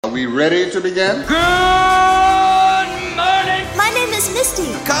we ready to begin? Good morning! My name is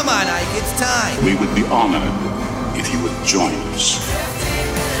Misty. Come on, Ike, it's time. We would be honored if you would join us.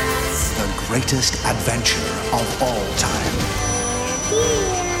 The greatest adventure of all time.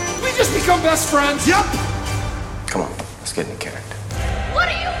 We just become best friends. Yup! Come on, let's get in character. What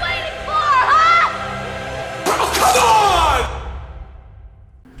are you waiting for, huh? Oh, come on!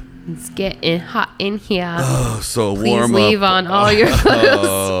 It's getting hot in here. Oh, so Please warm leave up. on all your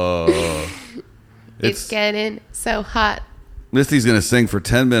clothes. It's getting so hot. Misty's gonna sing for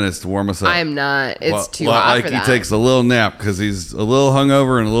 10 minutes to warm us up. I'm not. It's too hot like for he that. takes a little nap because he's a little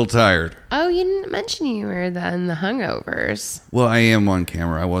hungover and a little tired. Oh, you didn't mention you were in the hungovers. Well, I am on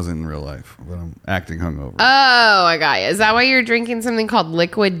camera. I wasn't in real life, but I'm acting hungover. Oh, I got you. Is that why you're drinking something called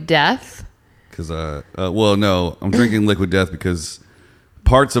Liquid Death? Because, well, no, I'm drinking Liquid Death because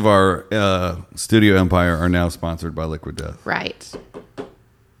parts of our studio empire are now sponsored by Liquid Death. Right.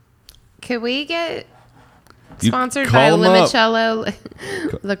 Could we get You sponsored by call 'em up. Limoncello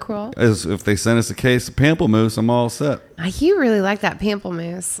LaCroix? As if they send us a case of pamplemousse, I'm all set. You really like that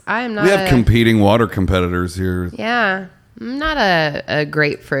pamplemousse. I am not. We have competing water competitors here. Yeah. I'm not a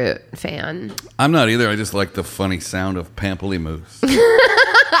grapefruit fan. I'm not either. I just like the funny sound of pamplemousse.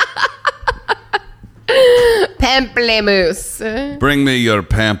 Pamplemousse. Bring me your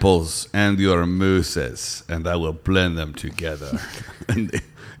pamples and your mousses, and I will blend them together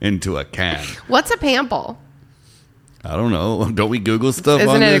into a can. What's a pample? I don't know. Don't we Google stuff on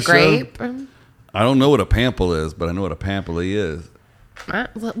Isn't it a this show? grape? I don't know what a pample is, but I know what a pampley is.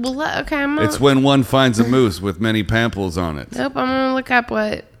 Okay, It's when one finds a moose with many pamples on it. Nope, I'm gonna look up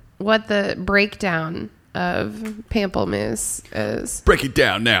what the breakdown of pamplemousse is. Break it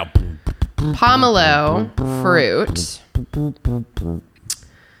down now. Pomelo fruit.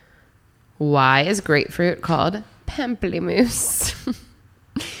 Why is grapefruit called pamplemousse?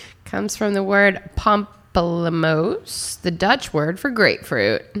 Comes from the word pamplemousse, the Dutch word for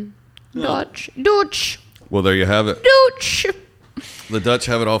grapefruit. Dutch. Well, there you have it. Dutch. The Dutch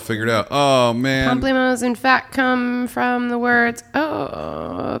have it all figured out. Oh, man. Pamplemousse, in fact, come from the words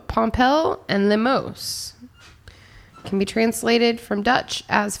pompel and limos. Can be translated from Dutch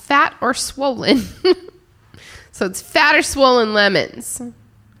as fat or swollen. So it's fat or swollen lemons.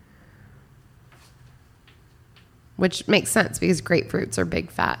 Which makes sense because grapefruits are big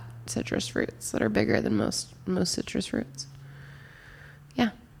fat citrus fruits that are bigger than most citrus fruits.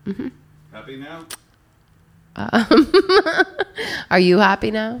 Yeah. Mm-hmm. Happy now? Are you happy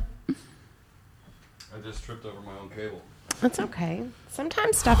now? I just tripped over my own cable. That's okay.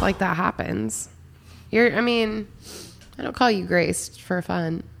 Sometimes stuff like that happens. I don't call you Grace for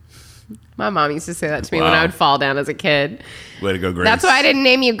fun. My mom used to say that to me when I would fall down as a kid. Way to go, Grace. That's why I didn't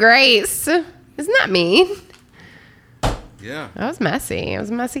name you Grace. Isn't that mean? Yeah. I was messy. I was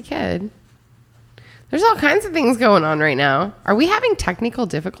a messy kid. There's all kinds of things going on right now. Are we having technical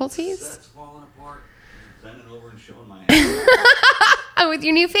difficulties? That's falling apart. Bending over and showing my ass. Oh, with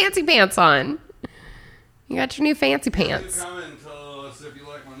your new fancy pants on. You got your new fancy pants. Comment and tell us if you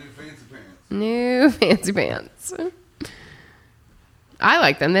like my new fancy pants. New fancy pants. I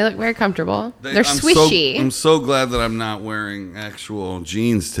like them. They look very comfortable. They're swishy. I'm so glad that I'm not wearing actual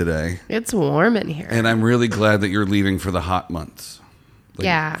jeans today. It's warm in here. And I'm really glad that you're leaving for the hot months.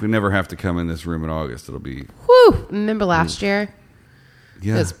 Yeah. If we never have to come in this room in August, it'll be... Whew. Remember last year?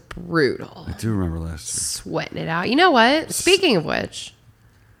 Yeah. It was brutal. I do remember last year. Sweating it out. You know what? Speaking of which,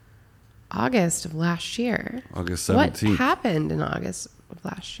 August of last year. August 17th. What happened in August of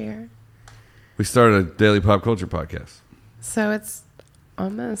last year? We started a daily pop culture podcast. So it's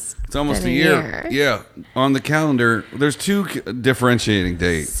almost a been year. Yeah. On the calendar, there's two differentiating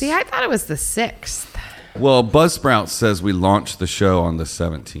dates. See, I thought it was the 6th. Well, Buzzsprout says we launched the show on the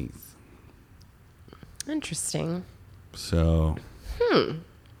 17th. Interesting. So, you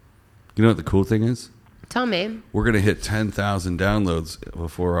know what the cool thing is? Tell me. We're going to hit 10,000 downloads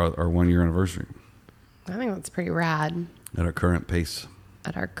before our 1 year anniversary I think that's pretty rad at our current pace.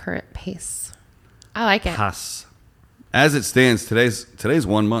 at our current pace. I like it. As it stands, today's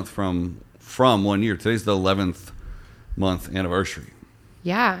 1 month from 1 year. Today's the 11th month anniversary.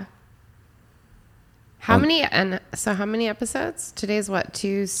 Yeah. How many episodes? Today's what?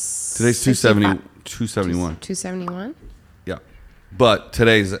 Today's 271. 271? Yeah. But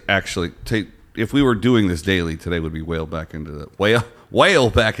today's actually if we were doing this daily, today would be whale back into the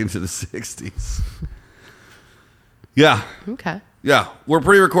 60s. Yeah. Okay. Yeah. We're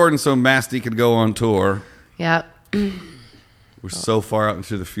pre-recording so Masty could go on tour. Yep. We're so far out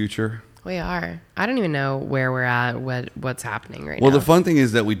into the future. We are. I don't even know where we're at, what's happening right now. Well, the fun thing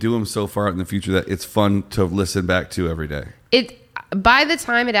is that we do them so far out in the future that it's fun to listen back to every day. by the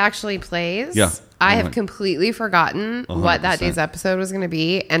time it actually plays, Yeah. I have completely forgotten what that 100%. day's episode was going to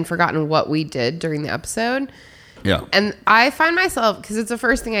be and forgotten what we did during the episode. Yeah. And I find myself, because it's the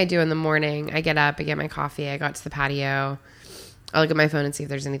first thing I do in the morning. I get up, I get my coffee, I go out to the patio. I look at my phone and see if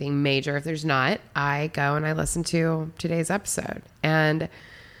there's anything major. If there's not, I go and I listen to today's episode. And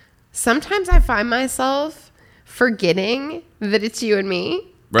sometimes I find myself forgetting that it's you and me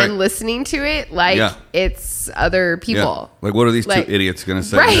Right. and listening to it like Yeah. it's other people. Yeah. Like, what are these Like- two idiots going to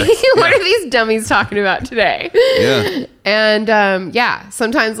say? Right? next? What are these dummies talking about today? Yeah. And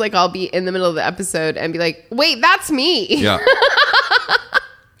sometimes like I'll be in the middle of the episode and be like, wait, that's me. Yeah.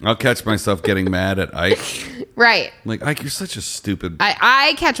 I'll catch myself getting mad at Ike. Right. I'm like, Ike, you're such a stupid.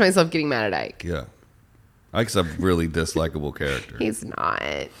 I catch myself getting mad at Ike. Yeah. Ike's a really dislikable character. He's not.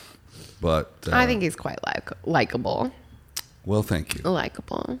 But I think he's quite likable. well, thank you.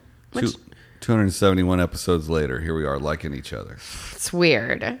 Likable. Which 271 episodes later, here we are liking each other. it's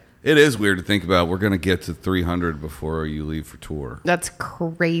weird. It is weird to think about. We're going to get to 300 before you leave for tour. That's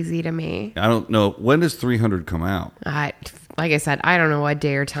crazy to me. I don't know. When does 300 come out? Like I said, I don't know what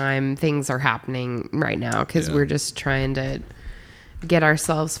day or time things are happening right now because Yeah. we're just trying to get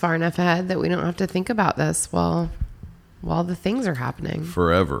ourselves far enough ahead that we don't have to think about this while the things are happening.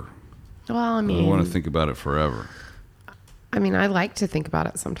 Forever. Well, I I mean, want to think about it forever. I like to think about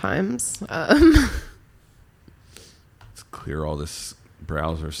it sometimes. Let's clear all this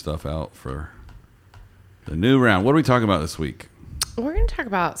browser stuff out for the new round. What are we talking about this week? We're going to talk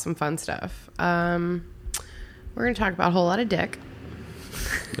about some fun stuff. We're going to talk about a whole lot of dick.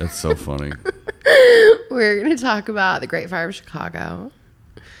 That's so funny. We're going to talk about the Great Fire of Chicago.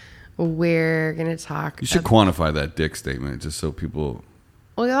 We're going to talk. You should quantify that dick statement just so people.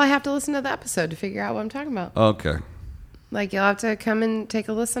 Well, you'll have to listen to the episode to figure out what I'm talking about. Okay. Like, you'll have to come and take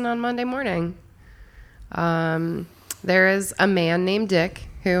a listen on Monday morning. There is a man named Dick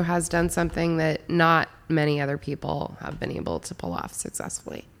who has done something that not many other people have been able to pull off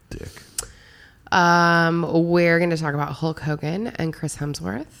successfully. Dick. We're going to talk about Hulk Hogan and Chris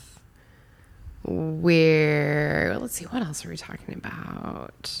Hemsworth. Let's see, what else are we talking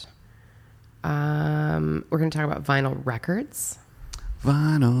about? We're going to talk about vinyl records.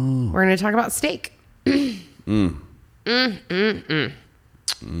 Vinyl. We're going to talk about steak. Yeah.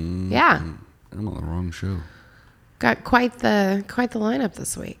 I'm on the wrong show. Got quite the lineup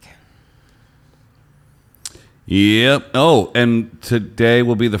this week. Yep. Oh, and today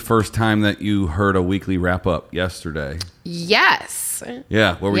will be the first time that you heard a weekly wrap up yesterday. Yes.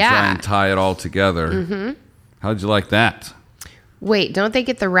 Yeah, where we Yeah. try and tie it all together. Mm-hmm. How'd you like that? Wait, don't they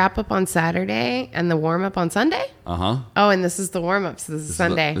get the wrap up on Saturday and the warm up on Sunday? Uh-huh. Oh, and this is the warm up. So this is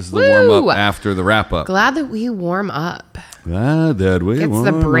Sunday. This is the warm up after the wrap up. Glad that we warm up. Glad that we Gets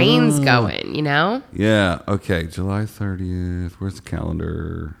the brains going, you know? Yeah. Okay. July 30th. Where's the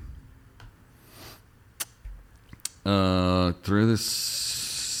calendar? Through the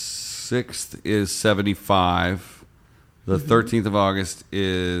 6th is 75. The 13th of August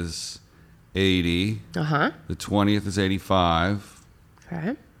is 80. Uh-huh. The 20th is 85.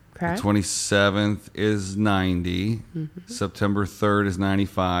 Okay. The 27th is 90. September 3rd is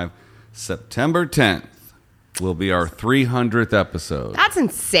 95. September 10th will be our 300th episode. That's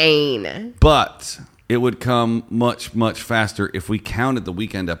insane. But it would come much, much faster if we counted the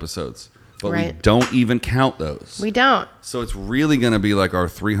weekend episodes. But we Right. don't even count those. We don't. So it's really going to be like our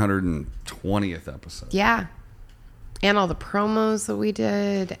 320th episode. Yeah. And all the promos that we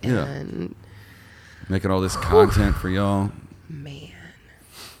did. Yeah. And Making all this content for y'all. man.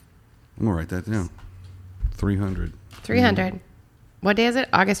 I'm going to write that down. 300. 300. What day is it?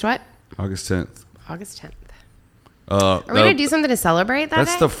 August what? August 10th. August 10th. Are Are we going to do something to celebrate that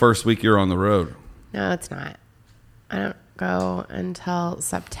That's day? the first week you're on the road. No, it's not. I don't go until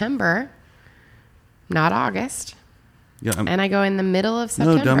September, not August. Yeah. And I go in the middle of No,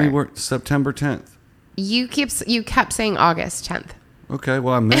 September. dummy, we're September 10th. You kept saying August 10th. Okay,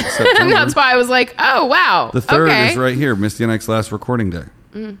 well, I meant September. And that's why I was like, oh, wow. The 3rd okay. is right here, Misty and Ike's last recording day.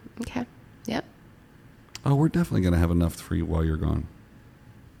 Okay. Yep. Oh, we're definitely going to have enough for you while you're gone.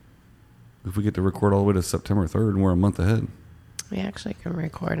 If we get to record all the way to September 3rd and we're a month ahead. We actually can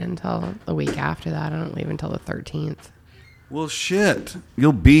record until the week after that. I don't leave until the 13th. Well, shit.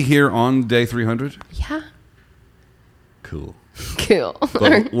 You'll be here on day 300? Yeah. Cool. Cool.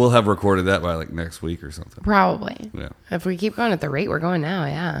 But we'll have recorded that by like next week or something. Probably. Yeah. If we keep going at the rate we're going now,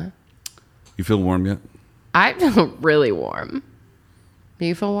 yeah. You feel warm yet? I feel really warm. Do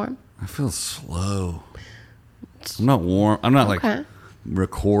you feel warm? I feel slow. I'm not warm. I'm not Okay. like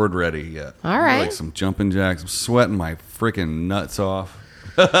record ready yet. All I'm right. like some jumping jacks. I'm sweating my freaking nuts off.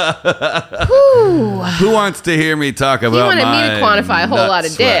 Who wants to hear me talk about He wanted me to my quantify a whole nut lot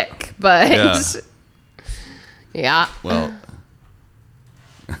of sweat? dick, but yeah. Well,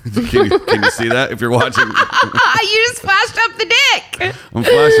 can you see that if you're watching? You just flashed up the dick. I'm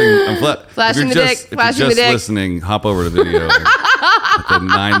flashing. Flashing if the you're dick, just, flashing if the you're dick. just listening, hop over to the video at the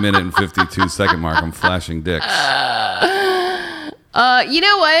 9 minute and 52 second mark. I'm flashing dicks. You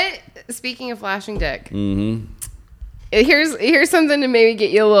know what? Speaking of flashing dick, here's something to maybe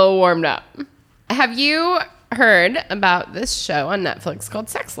get you a little warmed up. Have you heard about this show on Netflix called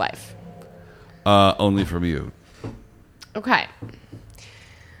Sex Life? Only from you. Okay.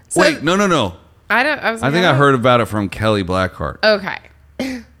 So, Wait, no. I think I heard about it from Kelly Blackheart. Okay.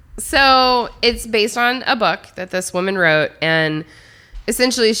 So it's based on a book that this woman wrote, and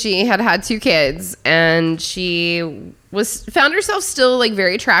essentially she had 2 kids, and she found herself still like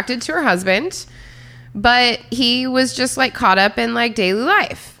very attracted to her husband, but he was just like caught up in like daily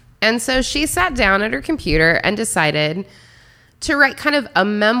life. And so she sat down at her computer and decided to write kind of a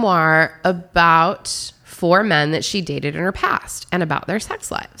memoir about 4 men that she dated in her past and about their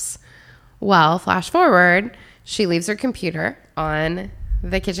sex lives. Well, flash forward, she leaves her computer on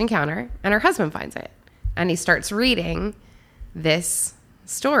the kitchen counter and her husband finds it. And he starts reading this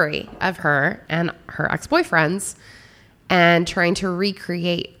story of her and her ex-boyfriends and trying to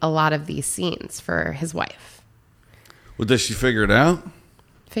recreate a lot of these scenes for his wife. Well, does she figure it out?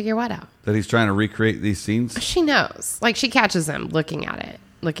 Figure what out? That he's trying to recreate these scenes? She knows. Like, she catches him looking at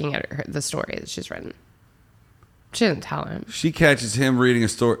the story that she's written. She doesn't tell him. She catches him reading a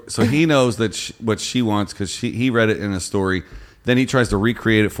story. So he knows that what she wants because he read it in a story. Then he tries to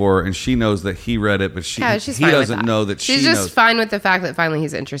recreate it for her, and she knows that he read it, but She's he fine with doesn't that. know that she knows. She's just fine with the fact that finally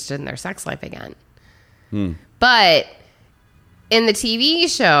he's interested in their sex life again. But in the TV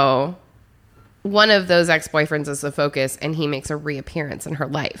show, one of those ex-boyfriends is the focus, and he makes a reappearance in her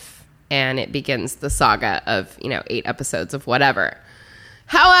life. And it begins the saga of, 8 episodes of whatever.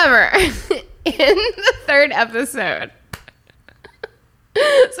 However, in the 3rd episode,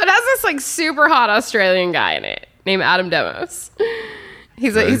 so it has this like super hot Australian guy in it named Adam Demos.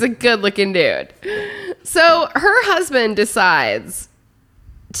 He's a good looking dude. So her husband decides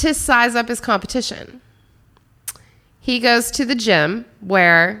to size up his competition. He goes to the gym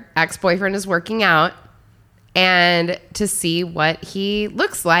where ex-boyfriend is working out and to see what he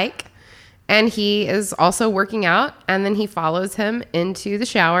looks like. And he is also working out, and then he follows him into the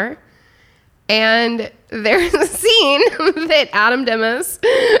shower. And there's a scene that Adam Demos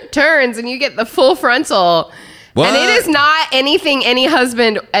turns, and you get the full frontal. What? And it is not anything any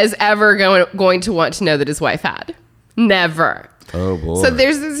husband is ever going to want to know that his wife had. Never. Oh, boy. So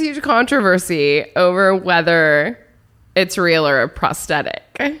there's this huge controversy over whether it's real or a prosthetic.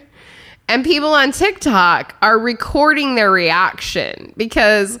 And people on TikTok are recording their reaction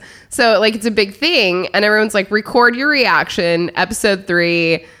because, it's a big thing. And everyone's like, record your reaction, episode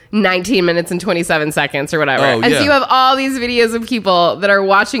 3, 19 minutes and 27 seconds or whatever. Oh, and yeah. so you have all these videos of people that are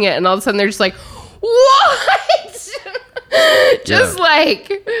watching it, and all of a sudden they're just like, what? Just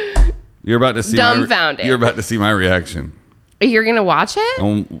like, You're about to see dumbfounded. You're about to see my reaction. you're going to watch it?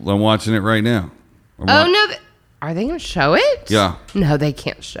 I'm watching it right now. No. Are they going to show it? Yeah. No, they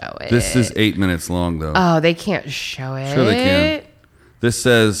can't show it. This is 8 minutes long, though. Oh, they can't show it. Sure they can. This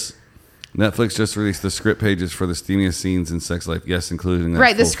says Netflix just released the script pages for the steamiest scenes in Sex Life. Yes, including that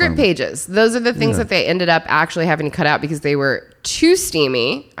Right, the full script film. pages. Those are the things that they ended up actually having to cut out because they were too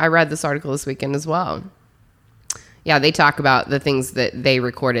steamy. I read this article this weekend as well. Yeah, they talk about the things that they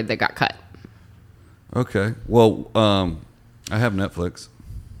recorded that got cut. Okay. Well, I have Netflix.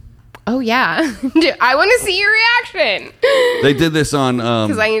 Oh, yeah. Dude, I want to see your reaction. They did this on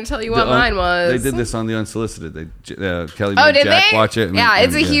Because I need to tell you what mine was. They did this on the Unsolicited. Kelly Oh, made did Jack they? watch it. Yeah,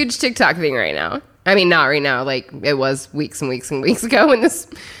 it's a huge TikTok thing right now. I mean, not right now. Like, it was weeks and weeks and weeks ago when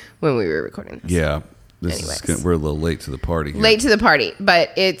we were recording this. Yeah. Anyways. We're a little late to the party here. Late to the party.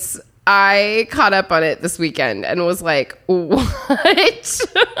 But I caught up on it this weekend and was like, what? All right.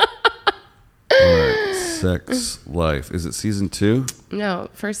 Sex Life. Is it season 2? No,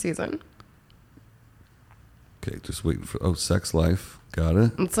 first season. Okay, just waiting for... Sex Life. Got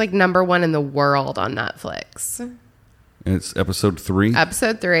it. It's like number 1 in the world on Netflix. And it's episode 3?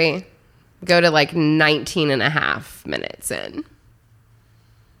 Episode 3. Go to like 19 and a half minutes in.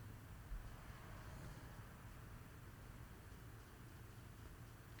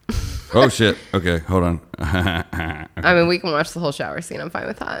 Oh, shit. Okay, hold on. I mean, we can watch the whole shower scene. I'm fine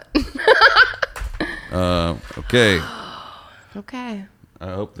with that. Okay. Okay.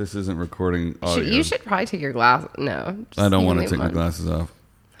 I hope this isn't recording audio. You should probably take your glass. No. I don't want to leave take my them on. glasses off.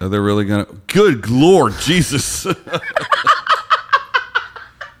 Are they really going to... Good Lord, Jesus.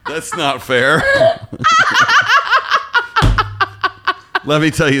 That's not fair. Let me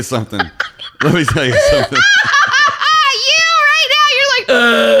tell you something. You right now, you're like,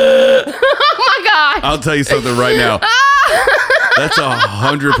 oh my God. I'll tell you something right now. That's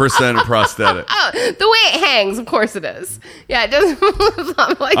 100% prosthetic. Oh, the way it hangs, of course it is. Yeah, it doesn't flip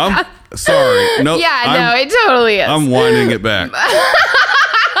flop like that. Sorry. No. Yeah, it totally is. I'm winding it back.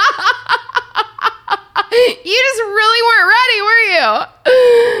 You just really weren't ready, were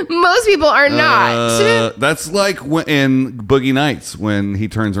you? Most people are not. That's like in Boogie Nights when he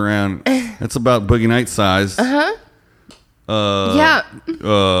turns around. That's about Boogie Nights size. Yeah.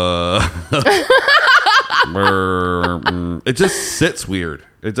 It just sits weird.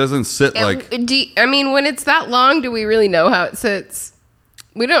 It doesn't sit like. When it's that long, do we really know how it sits?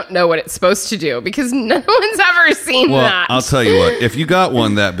 We don't know what it's supposed to do because no one's ever seen that. I'll tell you what. If you got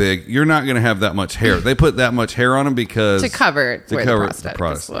one that big, you're not going to have that much hair. They put that much hair on them because to cover the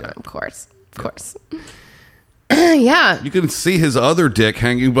prosthetic. Yeah. Of course. Yeah. You can see his other dick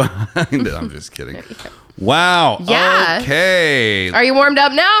hanging behind it. I'm just kidding. Wow. Yeah. Okay. Are you warmed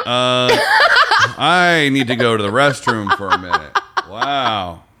up now? I need to go to the restroom for a minute.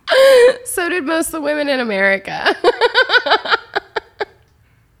 Wow. So did most of the women in America.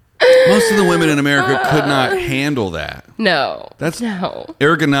 Most of the women in America could not handle that. No. That's no.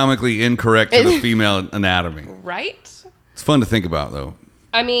 ergonomically incorrect to the female anatomy. Right? It's fun to think about, though.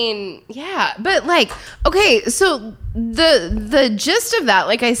 I mean, yeah, but like, okay, so the gist of that,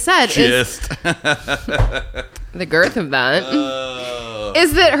 like I said, is the girth of that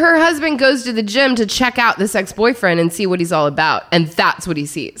is that her husband goes to the gym to check out this ex-boyfriend and see what he's all about, and that's what he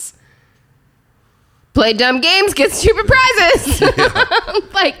sees. Play dumb games, get stupid prizes. Yeah.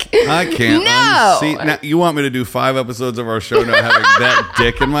 Like, I can't. No. See, now, you want me to do 5 episodes of our show now having that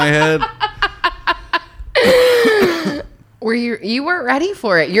dick in my head? Were you weren't ready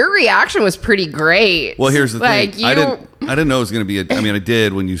for it? Your reaction was pretty great. Well, here's the thing. I didn't know it was going to be I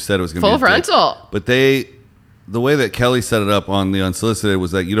did when you said it was going to be full frontal. But the way that Kelly set it up on the Unsolicited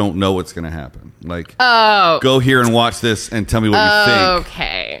was that you don't know what's going to happen. Like, go here and watch this and tell me what you think.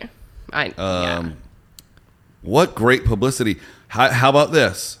 Okay. What great publicity. How about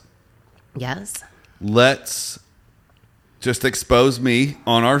this? Yes. Let's just expose me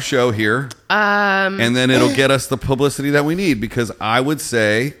on our show here. And then it'll get us the publicity that we need, because I would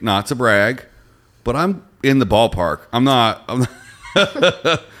say, not to brag, but I'm in the ballpark. I'm not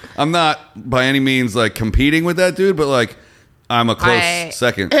I'm not by any means like competing with that dude, but like I'm a close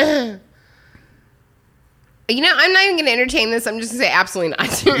second. I'm not even going to entertain this. I'm just going to say absolutely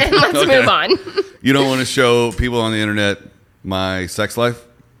not. And let's move on. You don't want to show people on the internet my sex life?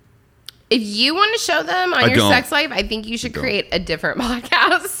 If you want to show them on your sex life, I think you should create a different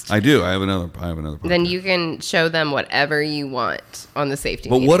podcast. I do. I have another podcast. Then you can show them whatever you want on the safety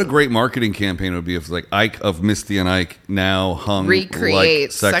But meeting. what a great marketing campaign it would be if like Ike of Misty and Ike now hung recreate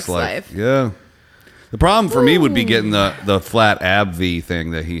like sex life. Yeah. The problem for me would be getting the flat ab V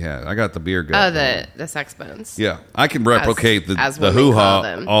thing that he had. I got the beer gut. Oh, the sex bones. Yeah. I can replicate as the women call hoo-ha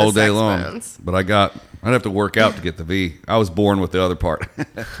them, all the day sex long. bones. But I'd have to work out to get the V. I was born with the other part.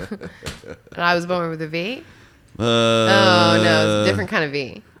 And I was born with a V? Oh, no. It's a different kind of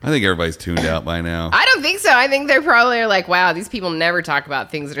V. I think everybody's tuned out by now. I don't think so. I think they're probably like, wow, these people never talk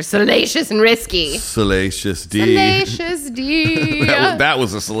about things that are salacious and risky. Salacious D. Salacious D. that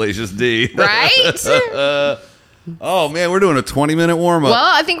was a salacious D. Right? Oh, man, we're doing a 20-minute warm-up.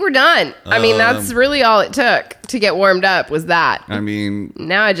 Well, I think we're done. I mean, that's really all it took to get warmed up was that. I mean...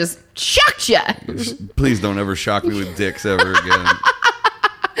 Now I just shocked you. Please don't ever shock me with dicks ever again.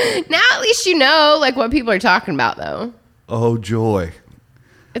 Now at least you know like what people are talking about, though. Oh, joy.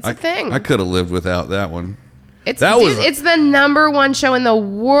 It's a thing. I could have lived without that one. It's the #1 show in the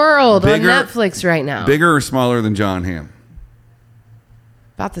world on Netflix right now. Bigger or smaller than John Hamm?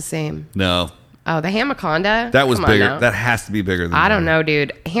 About the same. No. Oh, the Hamaconda? That was bigger. That has to be bigger than I don't know,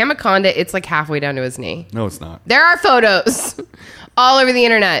 dude. Hamaconda, it's like halfway down to his knee. No, it's not. There are photos all over the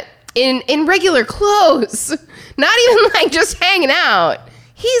internet in regular clothes. Not even like just hanging out.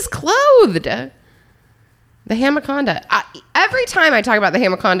 He's clothed. The Hamaconda. Every time I talk about the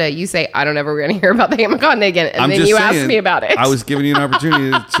Hamaconda, you say, I don't ever going to hear about the Hamaconda again. And then you ask me about it. I was giving you an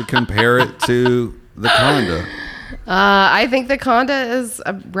opportunity to compare it to the Conda. I think the Conda is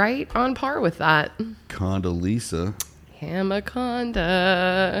right on par with that. Condoleezza.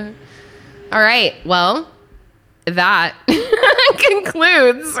 Hamaconda. All right. Well, that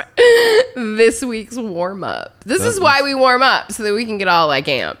concludes this week's warm up. This is why we warm up, so that we can get all like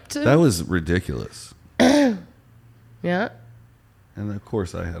amped. That was ridiculous. Yeah. And of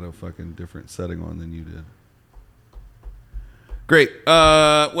course, I had a fucking different setting on than you did. Great.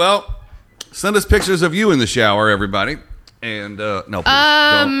 Well, send us pictures of you in the shower, everybody. And no, please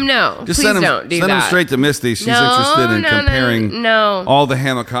don't. No, Just please send them, don't do send that. them straight to Misty. She's No, interested in no, comparing no. all the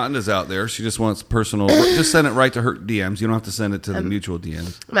Hamacondas out there. She just wants personal. Just send it right to her DMs. You don't have to send it to the mutual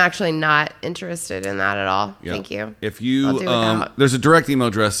DMs. I'm actually not interested in that at all. Yeah. Thank you. If you, I'll do without. there's a direct email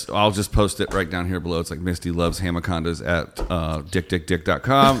address. I'll just post it right down here below. It's like Misty loves Hamacondas at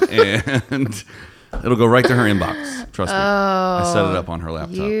dickdickdick.com, and it'll go right to her inbox. Trust me. I set it up on her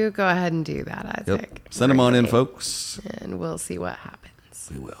laptop. You go ahead and do that, Isaac. Yep. Send them on in, Great. folks. And we'll see what happens.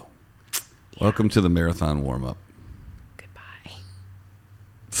 We will. Welcome to the marathon warm-up. Goodbye.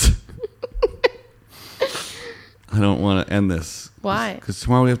 I don't want to end this. Why? Because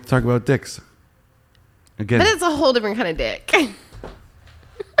tomorrow we have to talk about dicks. Again. But it's a whole different kind of dick.